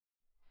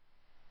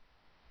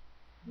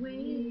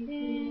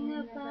weeping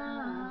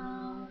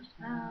about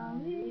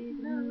how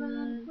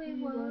ignorant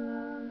we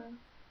were.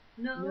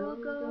 No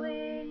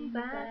going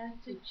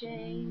back to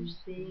change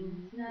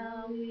things,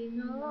 now we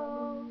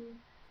know.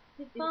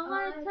 If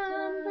I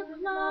turn the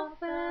clock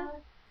back,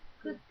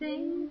 could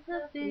things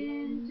have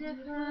been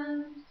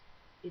different?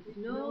 It's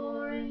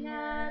gnawing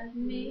at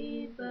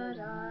me, but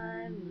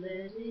I'm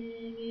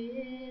letting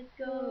it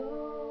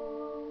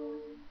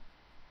go.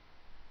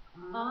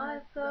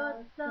 I've got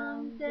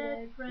some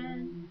dead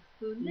friends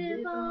who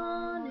live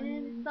on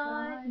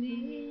inside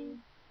me.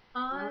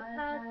 I've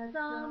had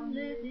some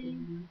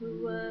living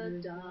who were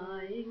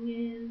dying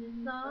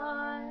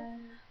inside.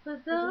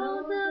 For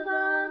those of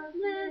us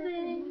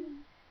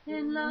living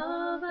in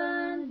love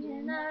and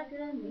in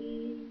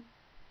agony,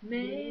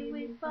 may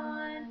we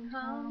find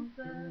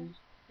comfort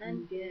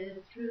and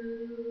get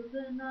through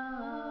the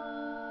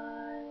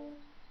night.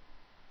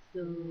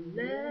 So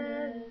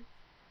let's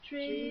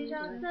treat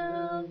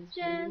ourselves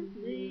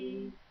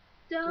gently,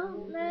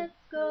 don't let's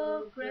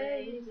go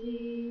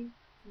crazy,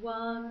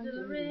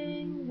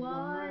 wondering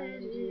why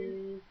it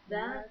is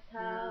that's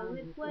how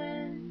it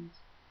went.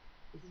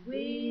 'Cause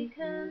we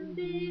can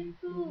be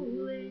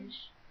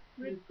foolish,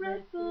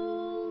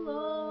 regretful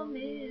or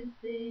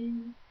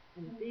missing,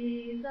 and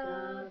these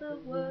are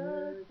the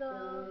words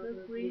of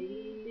a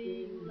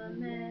grieving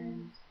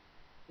lament.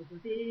 But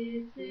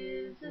this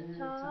is a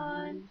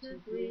time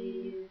to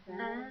grieve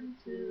and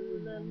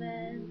to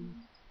lament.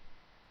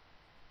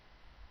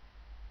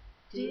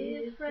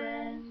 Dear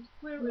friend,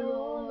 we're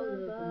all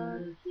of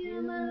us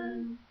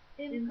human,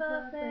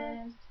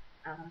 imperfect.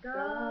 Our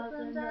scars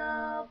and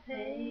our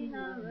pain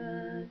are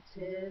a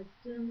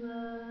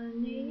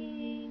testimony.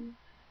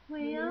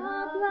 We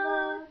are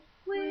blood,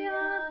 we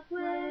are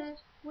sweat,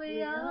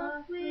 we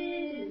are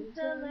sweet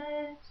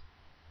intellect.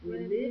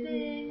 We're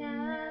living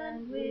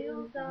and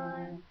we'll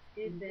die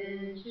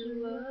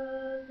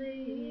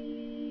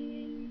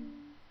eventually.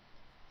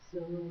 So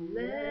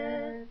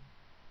let's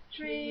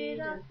treat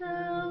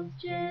ourselves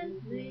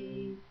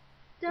gently,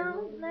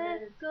 don't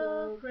let's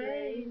go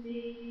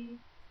crazy,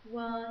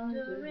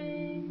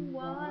 wondering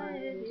why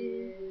it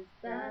is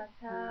that's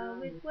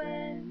how it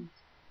went.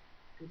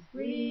 'Cause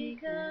we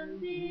can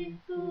be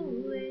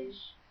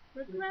foolish,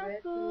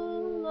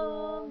 regretful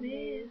or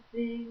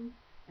missing,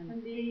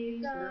 and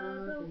these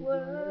are the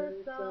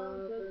words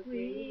of a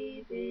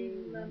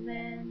grieving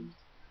lament.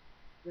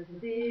 But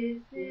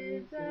this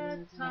is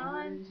a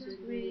time to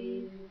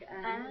grieve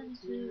and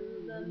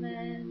to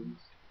lament.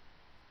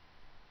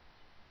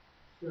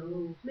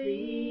 So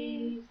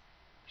please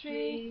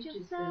treat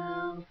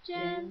yourself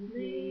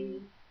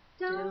gently,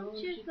 don't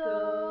you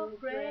go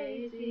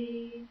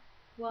crazy,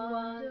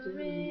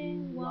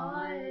 wondering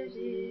why it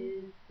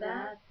is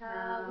that's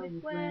how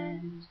it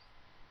went.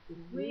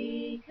 'Cause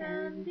we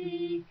can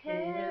be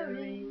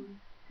caring,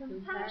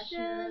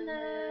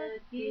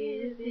 compassionate,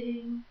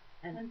 giving,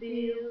 and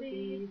feel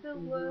these the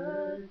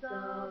words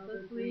of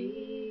a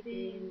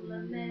grieving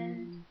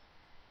lament.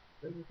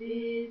 But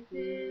this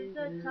is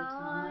a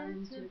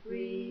time to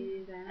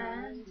grieve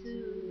and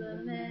to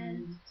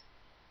lament.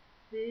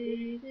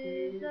 This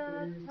is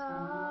a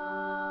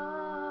time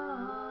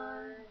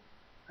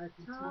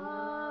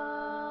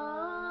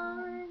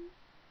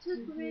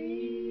to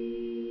grieve.